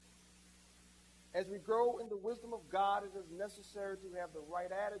As we grow in the wisdom of God, it is necessary to have the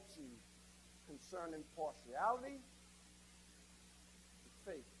right attitude concerning partiality and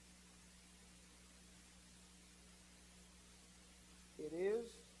faith. It is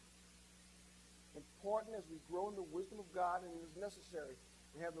important as we grow in the wisdom of God, and it is necessary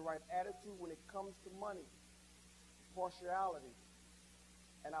to have the right attitude when it comes to money, partiality,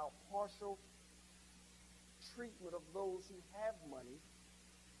 and our partial treatment of those who have money.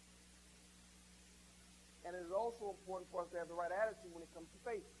 And it is also important for us to have the right attitude when it comes to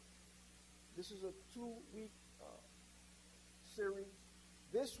faith. This is a 2-week series.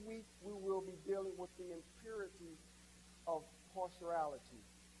 This week we will be dealing with the impurity of partiality.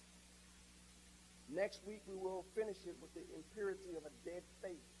 Next week we will finish it with the impurity of a dead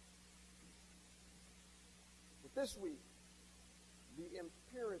faith. But this week, the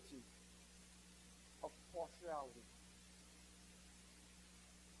impurity of partiality.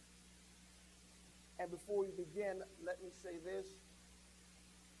 And before we begin, let me say this.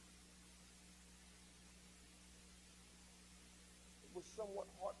 It was somewhat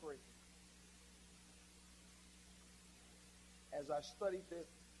heartbreaking as I studied this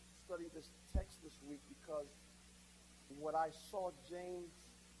text this week, because what I saw James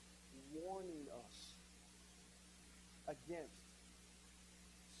warning us against,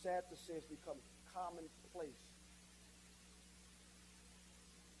 sad to say, it's become commonplace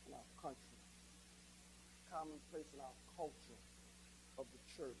in our country, commonplace in our culture of the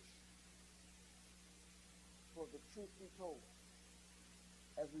church. For the truth be told,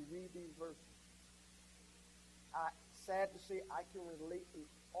 as we read these verses, sad to say, I can relate an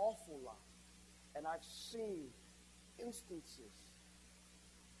awful lot. And I've seen instances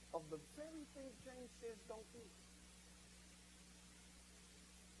of the very thing James says don't do.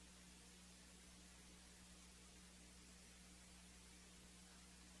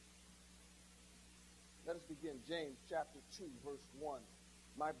 Let us begin. James chapter 2, verse 1.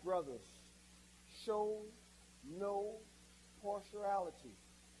 My brothers, show no partiality.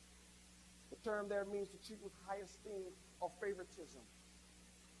 The term there means to treat with high esteem or favoritism,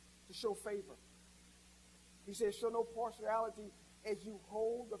 to show favor. He says, show no partiality as you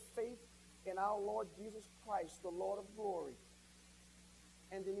hold the faith in our Lord Jesus Christ, the Lord of glory.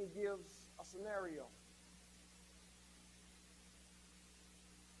 And then he gives a scenario.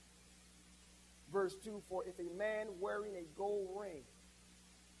 Verse 2, for if a man wearing a gold ring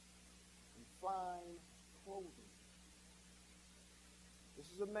and fine clothing. This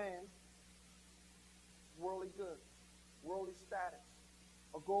is a man, worldly good, worldly status.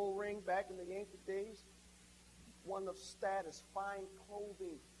 A gold ring back in the ancient days, one of status, fine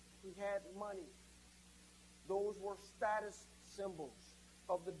clothing. He had money. Those were status symbols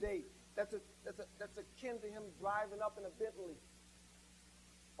of the day. That's akin to him driving up in a Bentley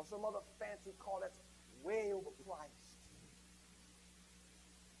or some other fancy car that's way overpriced.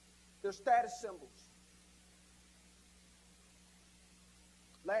 They're status symbols.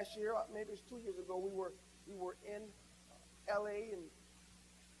 Last year, maybe it's 2 years ago, we were in L.A. and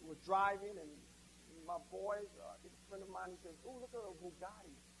we were driving, and my boys, a friend of mine, he says, "Oh, look at a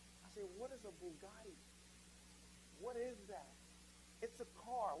Bugatti." I said, "What is a Bugatti? What is that?" "It's a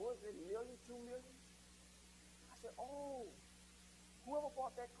car." "What is it, $1 million, $2 million?" I said, "Oh, whoever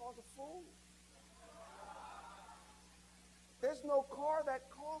bought that car's a fool. There's no car that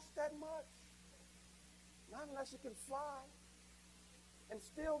costs that much. Not unless it can fly. And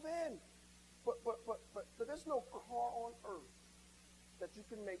still then, but there's no car on earth that you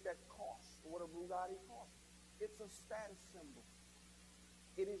can make that cost what a Bugatti costs. It's a status symbol.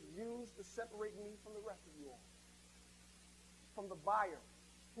 It is used to separate me from the rest of you all. From the buyer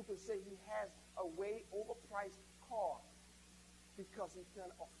who can say he has a way overpriced car because he can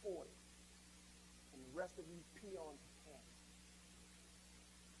afford it. And the rest of you peons can't.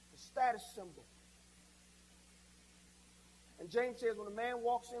 The status symbol. And James says when a man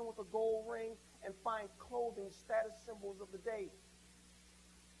walks in with a gold ring and fine clothing, status symbols of the day.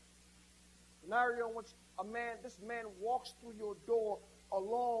 Scenario in which this man walks through your door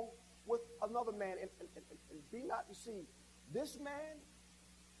along with another man. And be not deceived. This man,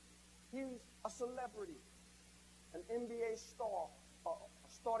 he's a celebrity, an NBA star, a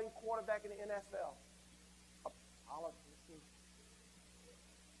starting quarterback in the NFL.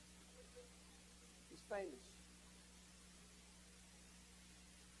 He's famous.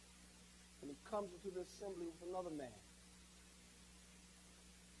 And he comes into the assembly with another man,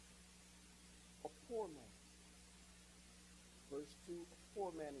 a poor man. Verse 2, a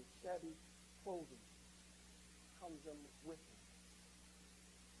poor man in shabby clothing comes in with him.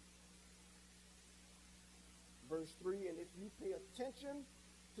 Verse 3, and if you pay attention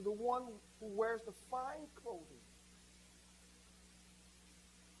to the one who wears the fine clothing.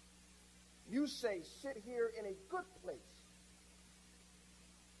 You say, sit here in a good place.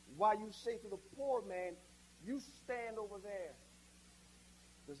 While you say to the poor man, you stand over there.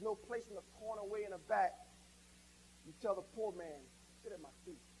 There's no place in the corner way in the back. You tell the poor man, sit at my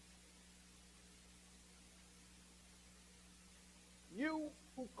feet. You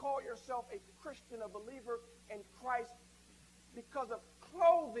who call yourself a Christian, a believer in Christ because of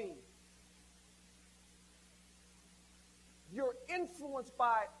clothing, you're influenced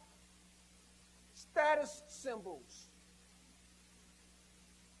by status symbols.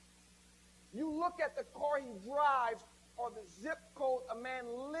 You look at the car he drives or the zip code a man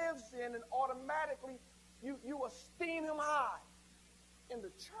lives in, and automatically you esteem him high in the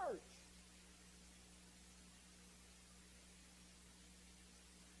church.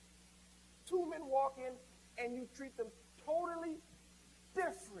 Two men walk in and you treat them totally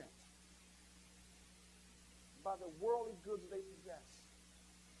different by the worldly goods they possess.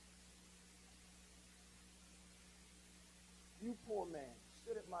 You poor man,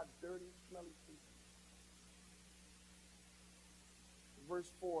 sit at my dirty, smelly feet.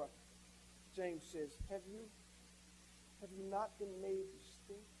 Verse 4, James says, have you not been made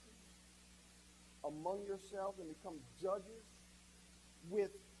distinctive among yourselves and become judges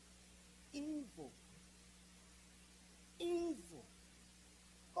with evil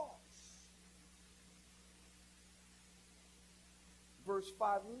thoughts? Verse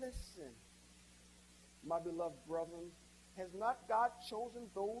 5, listen, my beloved brethren, has not God chosen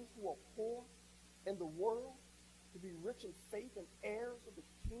those who are poor in the world to be rich in faith and heirs of the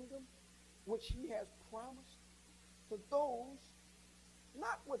kingdom which he has promised to those,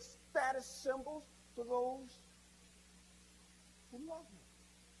 not with status symbols, to those who love him?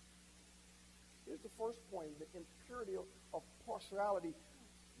 Here's the first point, the impurity of partiality.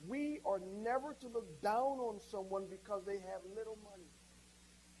 We are never to look down on someone because they have little money.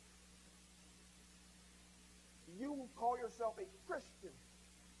 You who call yourself a Christian,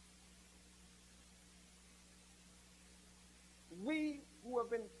 we who have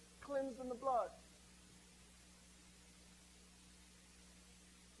been cleansed in the blood,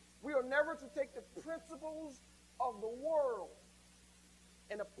 we are never to take the principles of the world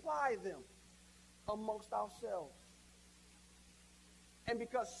and apply them amongst ourselves. And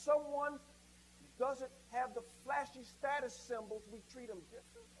because someone doesn't have the flashy status symbols, we treat them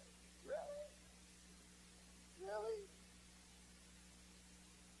differently. Really?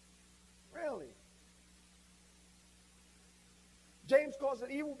 Really? James calls it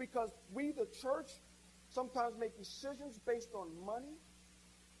evil because we, the church, sometimes make decisions based on money.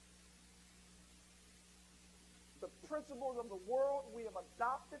 The principles of the world we have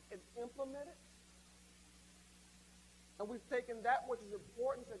adopted and implemented. And we've taken that which is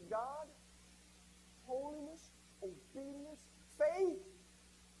important to God, holiness, obedience, faith,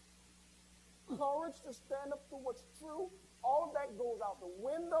 courage to stand up to what's true. All of that goes out the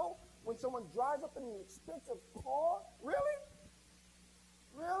window when someone drives up in an expensive car. Really?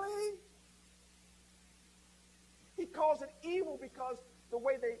 Really? He calls it evil because the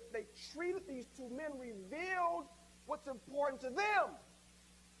way they treated these two men revealed what's important to them,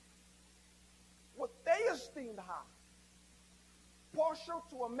 what they esteemed high. Partial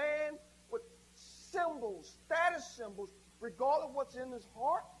to a man with symbols, status symbols, regardless of what's in his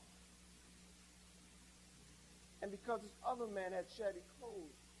heart. And because this other man had shabby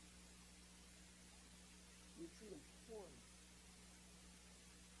clothes, you treat him poorly.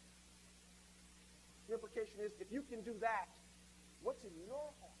 The implication is, if you can do that, what's in your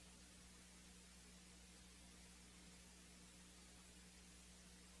heart?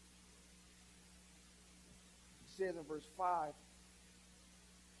 He says in verse 5,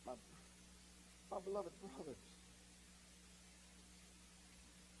 my beloved brothers,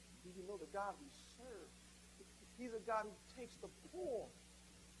 do you know the God we serve? He's a God who takes the poor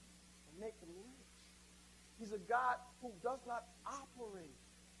and make them rich. He's a God who does not operate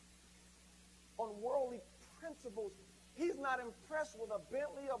on worldly principles. He's not impressed with a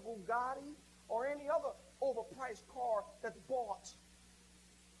Bentley, a Bugatti, or any other overpriced car that's bought.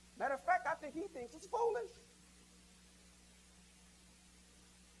 Matter of fact, I think he thinks it's foolish.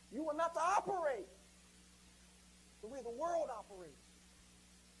 You are not to operate the way the world operates.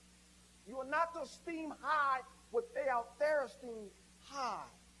 You are not to esteem high what they out there esteem high.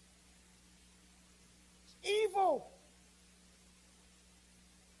 It's evil.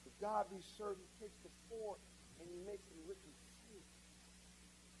 The God we serve, he takes the poor and he makes them rich in faith.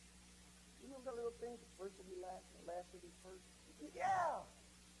 You remember that little thing? The first will be last, and the last will be first. Yeah.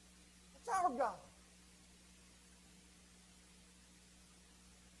 That's our God.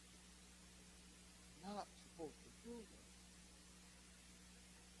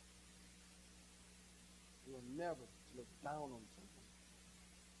 never to look down on someone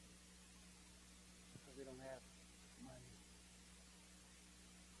because they don't have money.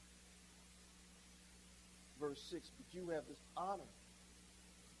 Verse 6, but you have this honor,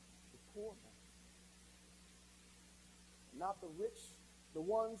 the poor man. Not the rich, the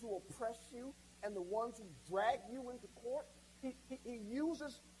ones who oppress you and the ones who drag you into court. He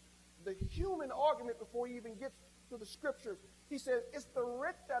uses the human argument before he even gets to the scriptures. He says, it's the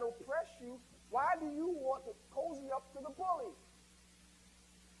rich that oppress you. Why do you want to cozy up to the bully?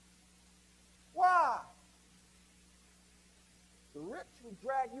 Why? The rich who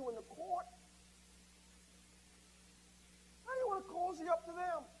drag you into court, why do you want to cozy up to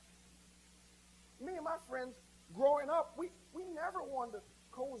them? Me and my friends, growing up, we never wanted to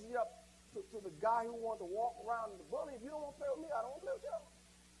cozy up to the guy who wanted to walk around in the bully. If you don't want to play with me, I don't want to play with you.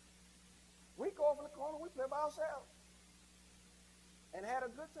 We go off in the corner, we play by ourselves. And had a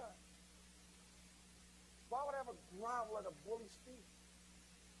good time. Why would I ever grovel at a bully's feet?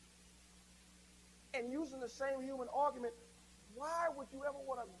 And using the same human argument, why would you ever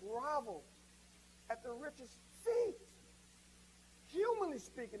want to grovel at the richest feet? Humanly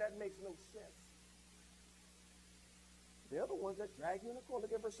speaking, that makes no sense. They're the ones that drag you in the court.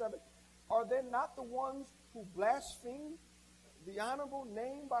 Look at verse 7. Are they not the ones who blaspheme the honorable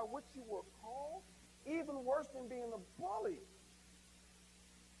name by which you were called? Even worse than being a bully.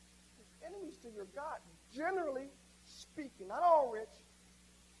 Enemies to your God, generally speaking, not all rich,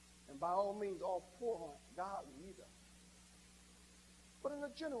 and by all means all poor aren't godly either. But in a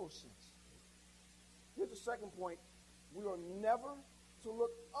general sense. Here's the second point. We are never to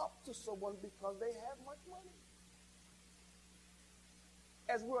look up to someone because they have much money.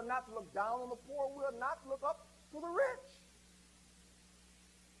 As we are not to look down on the poor, we are not to look up to the rich.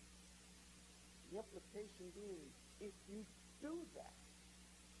 The implication being, if you do that,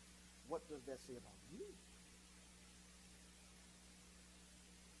 what does that say about you?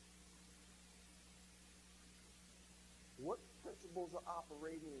 What principles are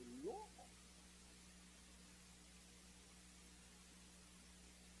operating in your heart?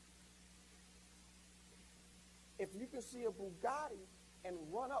 If you can see a Bugatti and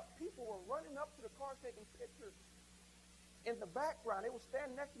run up, people were running up to the car taking pictures. In the background, they would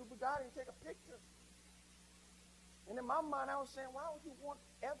stand next to the Bugatti and take a picture. And in my mind, I was saying, why would you want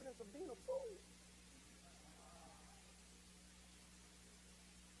evidence of being a fool?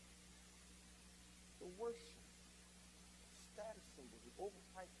 The worship, status symbol, the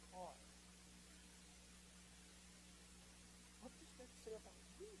overpriced cars. What does that say about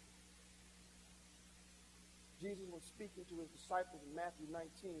you? Jesus was speaking to his disciples in Matthew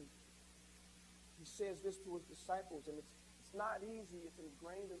 19. He says this to his disciples, and it's not easy. It's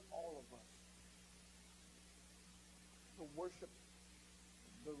ingrained in all of us to worship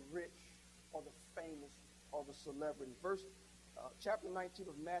the rich or the famous or the celebrity. Chapter 19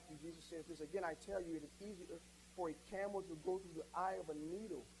 of Matthew, Jesus says this, again, I tell you, it is easier for a camel to go through the eye of a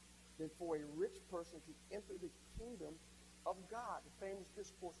needle than for a rich person to enter the kingdom of God. The famous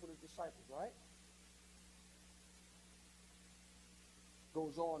discourse with his disciples, right?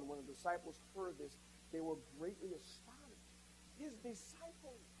 Goes on, when the disciples heard this, they were greatly astonished. His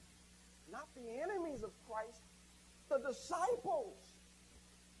disciples, not the enemies of Christ, the disciples,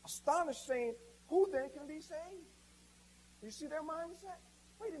 astonished, saying, who then can be saved? You see their mindset?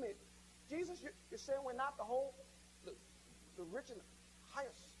 Wait a minute. Jesus, you're saying we're not the rich and high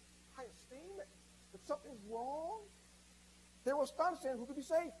esteem? That something's wrong? They were astonished, saying, who could be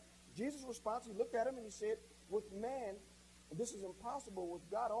saved? Jesus' response, he looked at him and he said, with man, this is impossible. With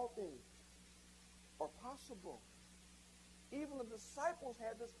God, all things are possible. Even the disciples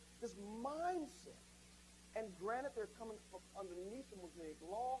had this mindset. And granted, they're coming from underneath the Mosaic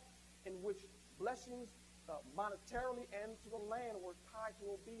law, in which blessings monetarily and to the land were tied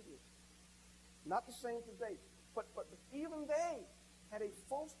to obedience. Not the same today. But even they had a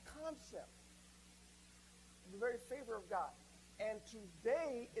false concept in the very favor of God. And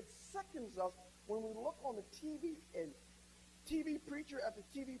today, it sickens us when we look on the TV and TV preacher after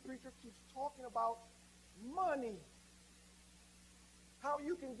TV preacher keeps talking about money. How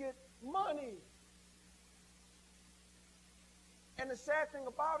you can get money. And the sad thing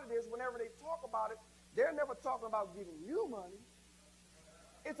about it is, whenever they talk about it, they're never talking about giving you money.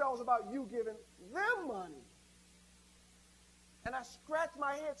 It's always about you giving them money. And I scratch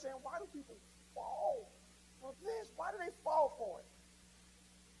my head saying, why do people fall for this? Why do they fall for it?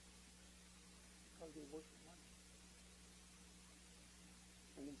 Because they worship money.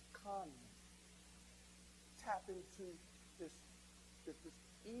 And these con men tap into this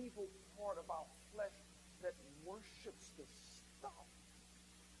evil part of our flesh that worships this stuff.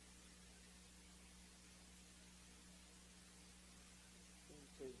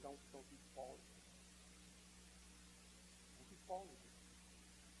 don't be falling. Don't be falling.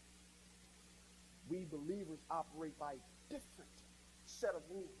 We believers operate by a different set of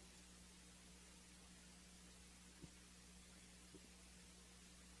rules.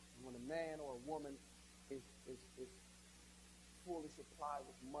 When a man or a woman is fully supplied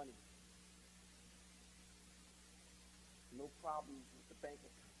with money, no problems with the bank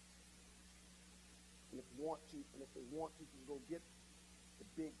account. And if they want to, can go get the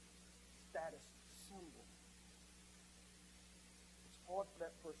big status symbol. It's hard for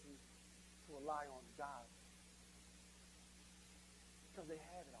that person to rely on God because they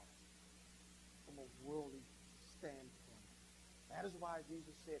have it all from a worldly standpoint. That is why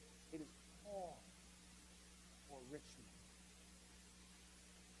Jesus said it is hard for a rich man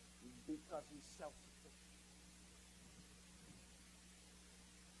because he's self-sufficient.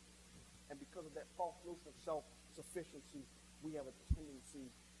 And because of that false notion of self-sufficiency, we have a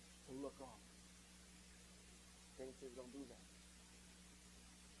tendency to look up. James says, don't do that.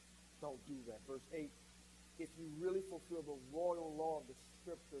 Don't do that. Verse 8, if you really fulfill the royal law of the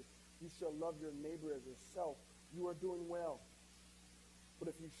scriptures, you shall love your neighbor as yourself. You are doing well. But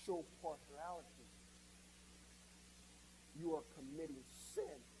if you show partiality, you are committing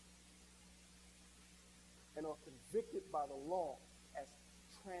sin and are convicted by the law as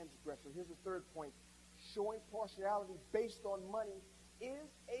transgressor. Here's the third point. Showing partiality based on money is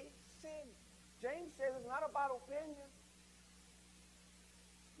a sin. James says it's not about opinion.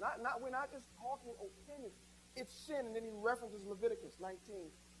 We're not just talking opinions. It's sin. And then he references Leviticus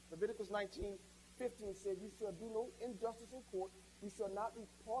 19. Leviticus 19:15 says, you shall do no injustice in court. You shall not be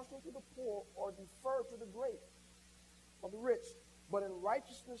partial to the poor or defer to the great or the rich. But in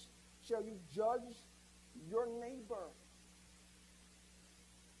righteousness shall you judge your neighbor.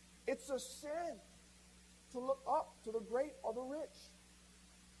 It's a sin to look up to the great or the rich.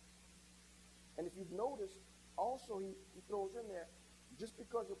 And if you've noticed, also he throws in there, just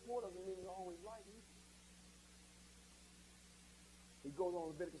because you're poor doesn't mean you're always right either. He goes on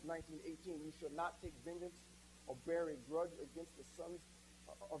Leviticus 19:18, you shall not take vengeance or bear a grudge against the sons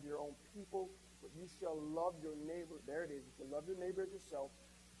of your own people, but you shall love your neighbor. There it is. You shall love your neighbor as yourself.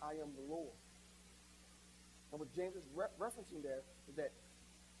 I am the Lord. And what James is referencing there is that,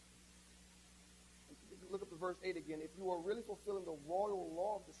 look up to verse 8 again. If you are really fulfilling the royal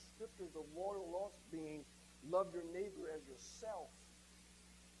law of the scriptures, the royal law being love your neighbor as yourself,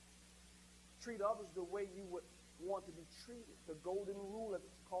 treat others the way you would want to be treated, the golden rule as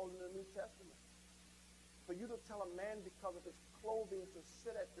it's called in the New Testament. For you to tell a man because of his clothing to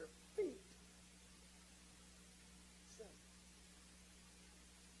sit at your feet, sin.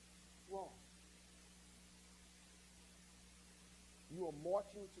 Wrong. You are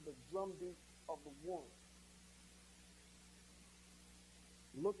marching to the drumbeat of the world.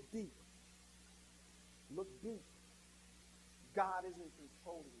 Look deep. Look deep. God isn't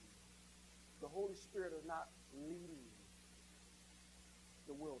controlling you. The Holy Spirit is not leading you.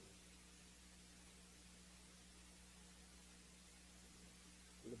 The wilderness.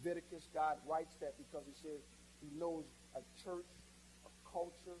 Leviticus, God writes that because he says he knows a church, a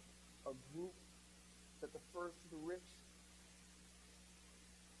culture, a group that defers to the rich.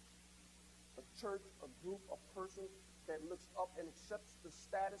 A church, a group, a person that looks up and accepts the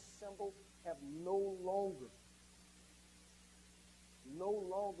status symbol have no longer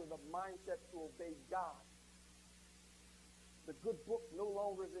the mindset to obey God. The good book no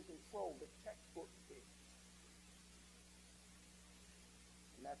longer is in control. The textbook is.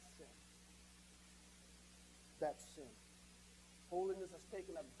 And that's sin. That's sin. Holiness has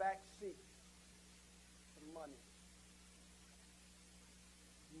taken a back seat to money.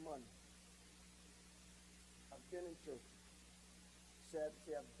 Money. I've been in church. Sad to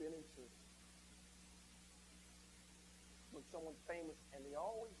say I've been in church. When someone's famous, and they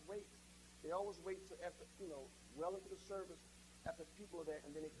always wait till after, well into the service, after people are there,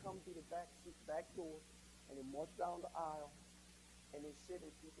 and then they come through the back door, and they march down the aisle, and they sit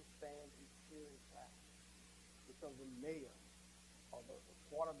and people stand and cheer and clap. Because the mayor or the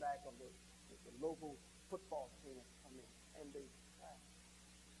quarterback of the local football team has come in, and they clap.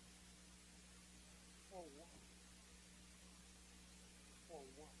 For what? For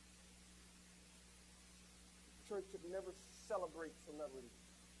what? The church should never celebrate celebrity.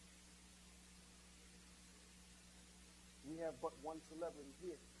 We have but one celebrity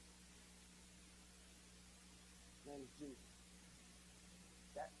here. His name is Jesus.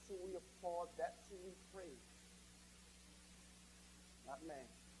 That's who we applaud. That's who we praise. Not man.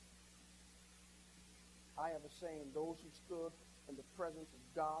 I have a saying, those who stood in the presence of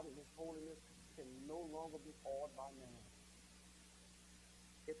God and his holiness can no longer be awed by man.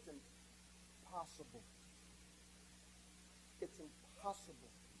 It's impossible. It's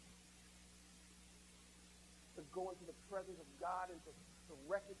impossible to go into the presence of God and to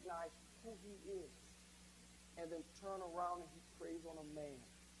recognize who he is and then turn around and he preys on a man.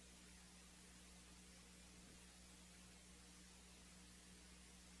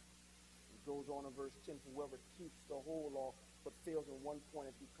 It goes on in verse 10, for whoever keeps the whole law but fails in one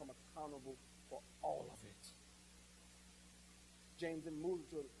point has become accountable for all of it. James then moves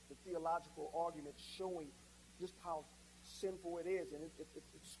to the theological argument showing just how sinful it is. And it's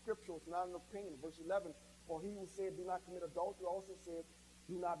scriptural. It's not an opinion. Verse 11, for he who said do not commit adultery also said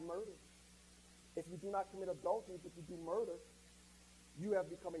do not murder. If you do not commit adultery, but you do murder, you have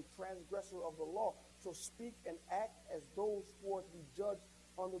become a transgressor of the law. So speak and act as those who are to be judged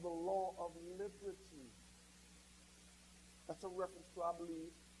under the law of liberty. That's a reference to, I believe,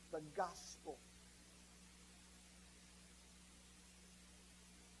 the gospel.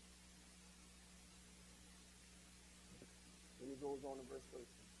 And he goes on in verse 13.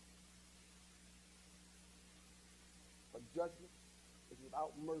 But judgment is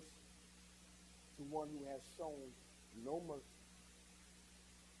without mercy to one who has shown no mercy,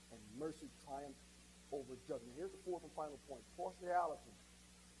 and mercy triumphs over judgment. Here's the fourth and final point. Partiality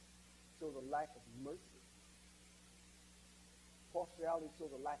shows a lack of mercy. Partiality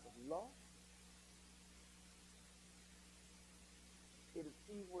shows a lack of love. It is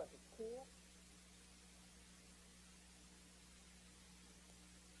evil at the core.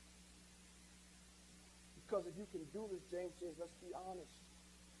 Because if you can do this, James says, let's be honest.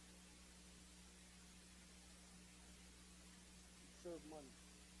 Serve money.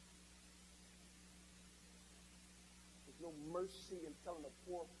 There's no mercy in telling a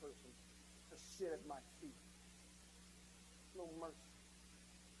poor person to sit at my feet. There's no mercy.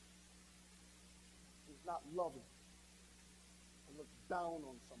 It's not loving to look down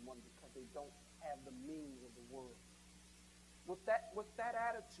on someone because they don't have the means of the world. With that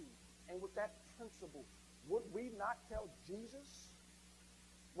attitude and with that principle, would we not tell Jesus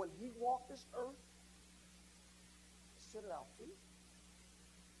when he walked this earth, sit at our feet?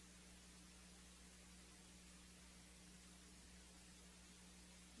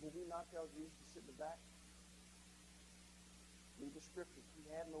 Will we not tell Jesus to sit in the back? Read the scriptures. He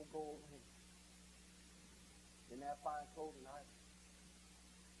had no gold ring. Didn't have fine clothing either.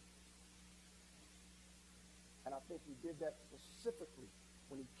 And I think he did that specifically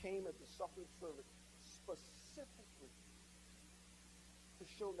when he came as the suffering servant, specifically to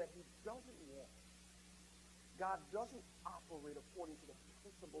show that he doesn't walk. God doesn't operate according to the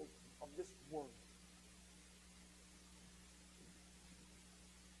principles of this world.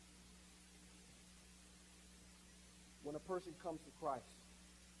 When a person comes to Christ,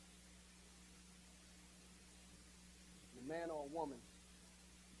 the man or a woman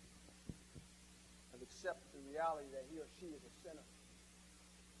has accepted the reality that he or she is a sinner,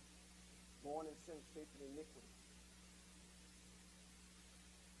 born in sin, shaped in iniquity,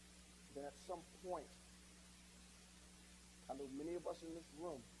 then at some point, I know many of us in this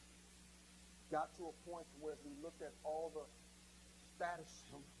room got to a point where we looked at all the status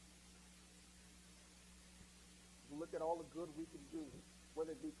symbols, look at all the good we can do,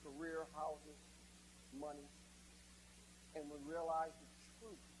 whether it be career, houses, money, and we realize the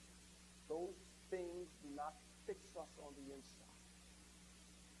truth. Those things do not fix us on the inside.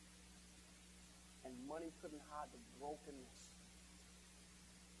 And money couldn't hide the brokenness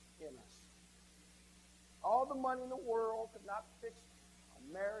in us. All the money in the world could not fix our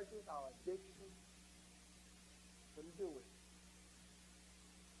marriages, our addictions. Couldn't do it.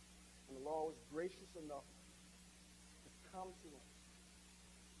 And the Lord was gracious enough come to us,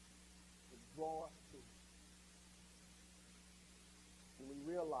 to draw us to it. And we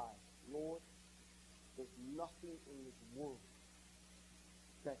realize, Lord, there's nothing in this world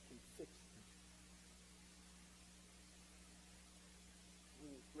that can fix me. He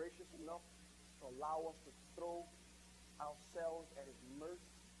is gracious enough to allow us to throw ourselves at his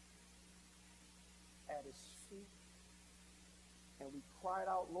mercy, at his feet. And we cried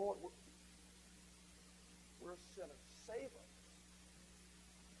out, Lord, we're sinners. Save us.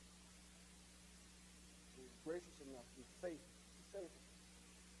 He is gracious enough to be faithful to save us.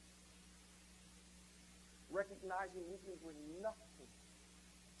 Recognizing we can bring nothing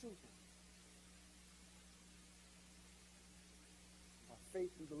to him. By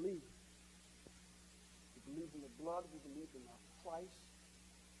faith we believe. We believe in the blood. We believe in our Christ.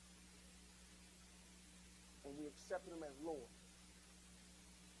 And we accepted him as Lord.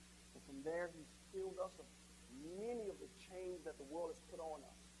 And from there he's healed us of many of the chains that the world has put on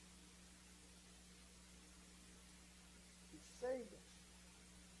us. He saved us.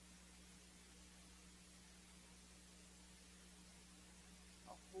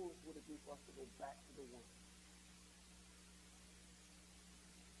 would it be for us to go back to the world,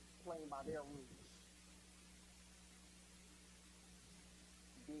 playing by their rules,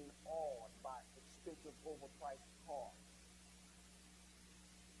 being awed by expensive, overpriced cars,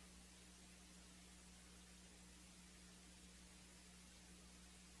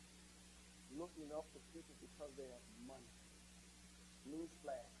 looking up to people because they have money.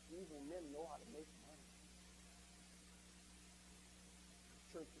 Newsflash, evil men know how to make money.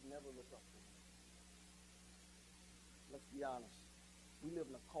 The church should never look up to them. Let's be honest. We live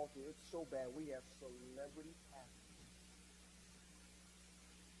in a culture, it's so bad, we have celebrity pastors.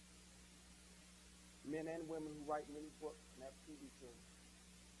 Men and women who write many books and have TV shows.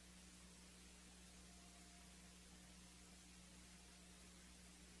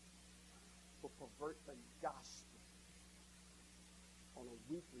 Who pervert the gospel on a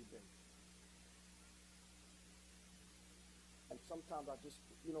weekly basis. And sometimes I just,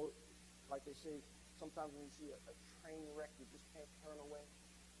 like they say, sometimes when you see a train wreck, you just can't turn away.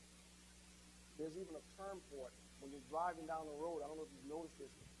 There's even a term for it. When you're driving down the road, I don't know if you've noticed this,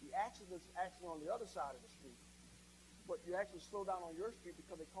 the accident's actually on the other side of the street. But you actually slow down on your street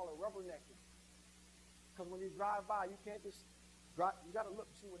because they call it rubbernecking. Because when you drive by, you can't just drive, you got to look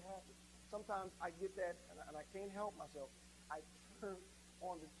and see what happens. Sometimes I get that, and I can't help myself. I turn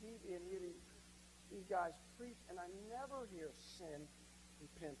on the TV and hear these guys preach, and I never hear sin,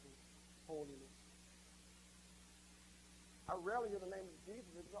 repentance, holiness. I rarely hear the name of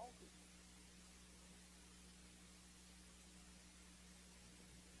Jesus exalted.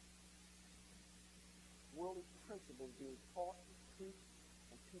 Worldly principles being taught and preached,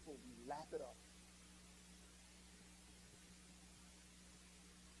 and people lap it up.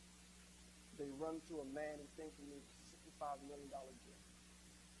 They run to a man who thinks he needs a $65 million gift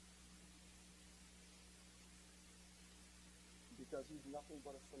because he's nothing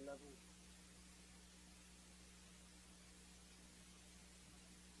but a celebrity.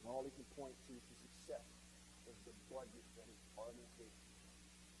 And all he can point to for success is the budget that his organization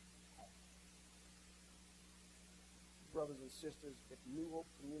has. Brothers and sisters, if New Hope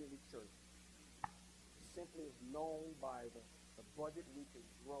Community Church simply is known by the budget we can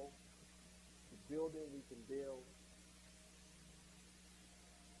grow, the building we can build,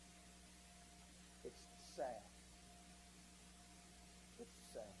 it's sad. It's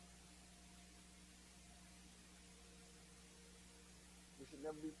sad. We should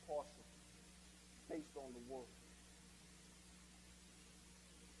never be partial based on the world.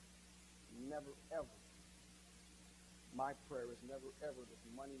 Never, ever. My prayer is never, ever does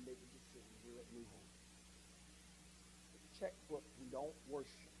money make a decision here at New Hope. The checkbook we don't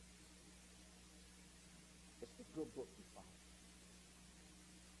worship. It's the good book we find.